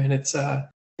time. And it's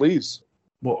Please.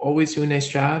 We'll always do a nice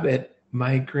job at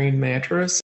My Green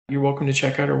Mattress. You're welcome to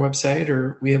check out our website,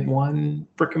 or we have one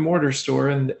brick and mortar store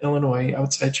in Illinois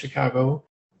outside Chicago.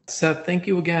 Seth, thank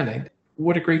you again.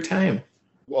 What a great time.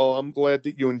 Well, I'm glad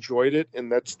that you enjoyed it, and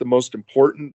that's the most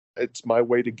important. It's my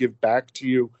way to give back to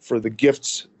you for the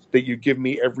gifts that you give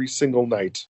me every single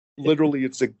night. Literally,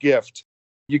 it's a gift.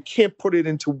 You can't put it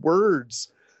into words.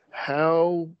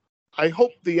 How I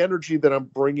hope the energy that I'm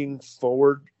bringing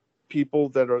forward, people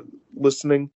that are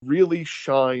listening, really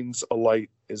shines a light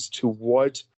as to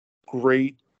what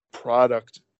great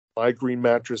product My Green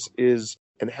Mattress is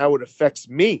and how it affects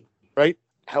me, right?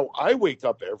 How I wake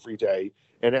up every day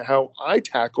and how I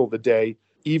tackle the day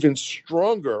even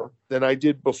stronger than I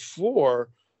did before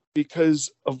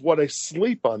because of what I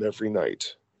sleep on every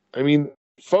night. I mean,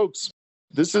 folks,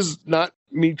 this is not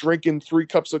me drinking 3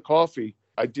 cups of coffee.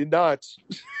 I did not.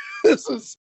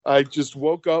 I just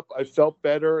woke up, I felt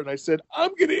better, and I said,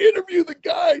 I'm going to interview the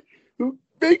guy who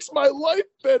makes my life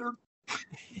better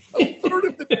a third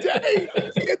of the day.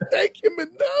 I can't thank him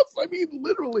enough. I mean,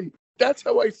 literally, that's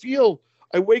how I feel.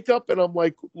 I wake up and I'm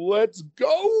like, let's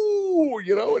go,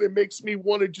 and it makes me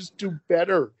want to just do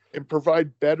better and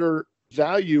provide better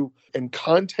value and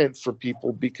content for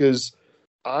people because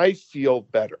I feel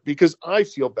better.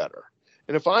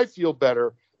 And if I feel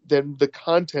better, then the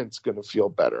content's going to feel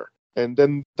better. And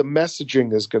then the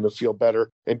messaging is going to feel better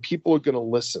and people are going to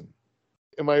listen.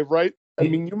 Am I right? I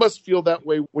mean, you must feel that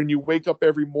way when you wake up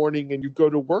every morning and you go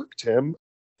to work, Tim.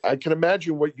 I can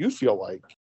imagine what you feel like.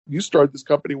 You started this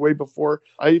company way before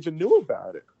I even knew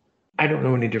about it. I don't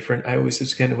know any different. I always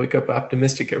just kind of wake up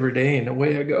optimistic every day and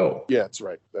away I go. Yeah, that's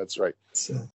right. That's right.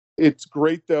 So it's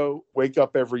great, though. Wake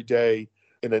up every day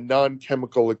in a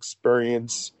non-chemical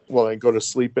experience while I go to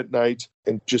sleep at night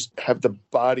and just have the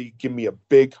body give me a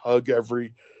big hug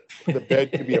the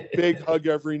bed give me a big hug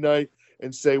every night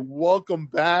and say, welcome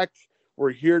back.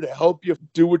 We're here to help you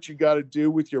do what you got to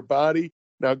do with your body.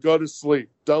 Now go to sleep.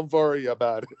 Don't worry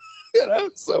about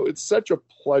it. So it's such a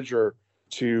pleasure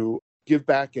to give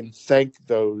back and thank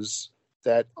those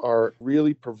that are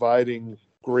really providing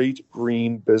great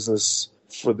green business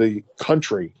for the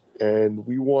country. And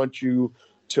we want you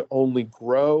to only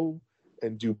grow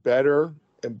and do better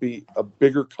and be a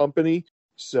bigger company.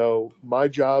 So my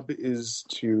job is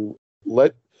to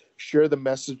share the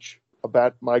message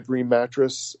about My Green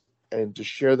Mattress and to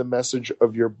share the message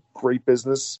of your great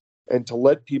business and to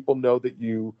let people know that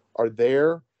you are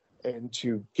there and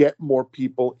to get more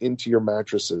people into your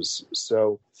mattresses.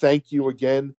 So thank you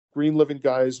again. Green Living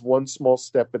Guys, one small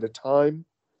step at a time.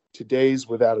 Today's,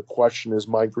 without a question, is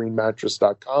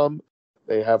mygreenmattress.com.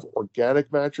 They have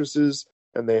organic mattresses,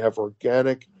 and they have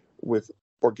organic with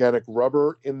organic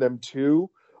rubber in them too,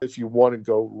 if you want to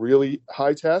go really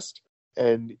high test.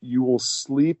 And you will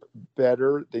sleep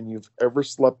better than you've ever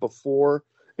slept before.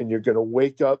 And you're going to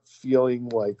wake up feeling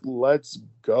like, let's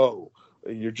go.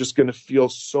 You're just going to feel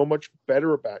so much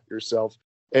better about yourself,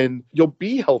 and you'll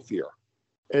be healthier.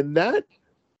 And that,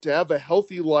 to have a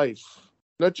healthy life,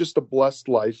 not just a blessed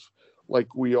life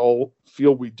like we all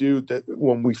feel we do, that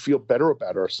when we feel better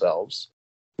about ourselves,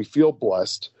 we feel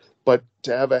blessed, but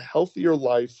to have a healthier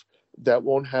life that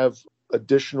won't have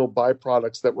additional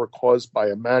byproducts that were caused by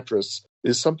a mattress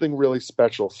is something really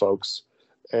special, folks.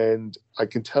 And I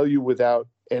can tell you without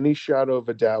any shadow of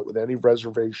a doubt, with any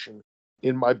reservation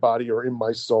in my body or in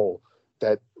my soul,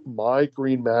 that my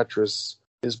Green Mattress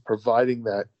is providing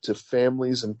that to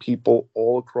families and people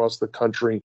all across the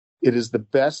country. It is the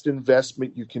best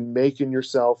investment you can make in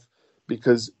yourself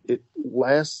because it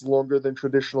lasts longer than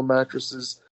traditional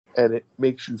mattresses and it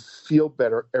makes you feel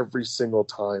better every single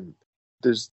time.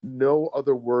 There's no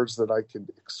other words that I can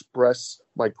express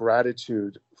my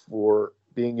gratitude for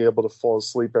being able to fall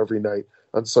asleep every night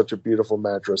on such a beautiful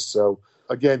mattress. So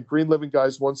again, Green Living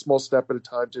Guys, one small step at a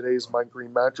time. Today is my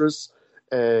Green Mattress,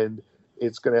 and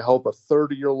it's going to help a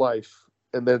third of your life,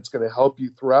 and then it's going to help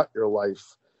you throughout your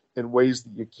life in ways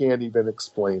that you can't even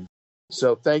explain.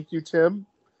 So thank you, Tim.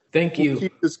 Thank you. We'll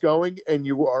keep this going, and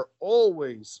you are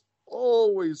always,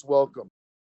 always welcome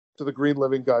to the Green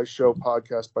Living Guys Show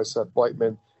podcast by Seth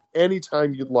Blightman.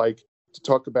 Anytime you'd like to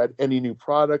talk about any new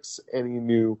products, any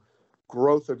new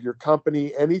growth of your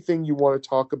company, anything you want to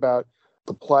talk about,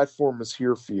 the platform is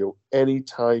here for you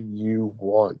anytime you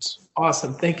want.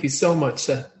 Awesome. Thank you so much,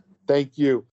 Seth. Thank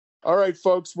you. All right,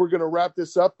 folks, we're going to wrap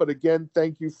this up. But again,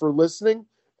 thank you for listening.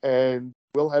 And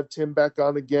we'll have Tim back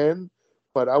on again.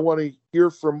 But I want to hear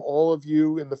from all of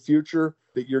you in the future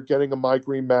that you're getting a My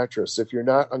Green Mattress. If you're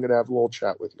not, I'm going to have a little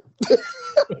chat with you.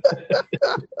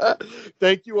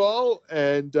 Thank you all.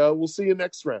 And we'll see you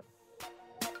next round.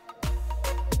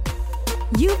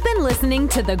 You've been listening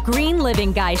to the Green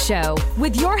Living Guy Show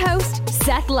with your host,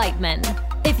 Seth Lightman.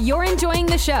 If you're enjoying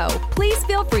the show, please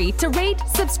feel free to rate,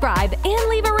 subscribe, and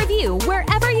leave a review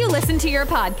wherever you listen to your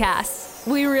podcasts.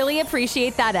 We really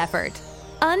appreciate that effort.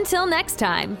 Until next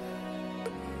time.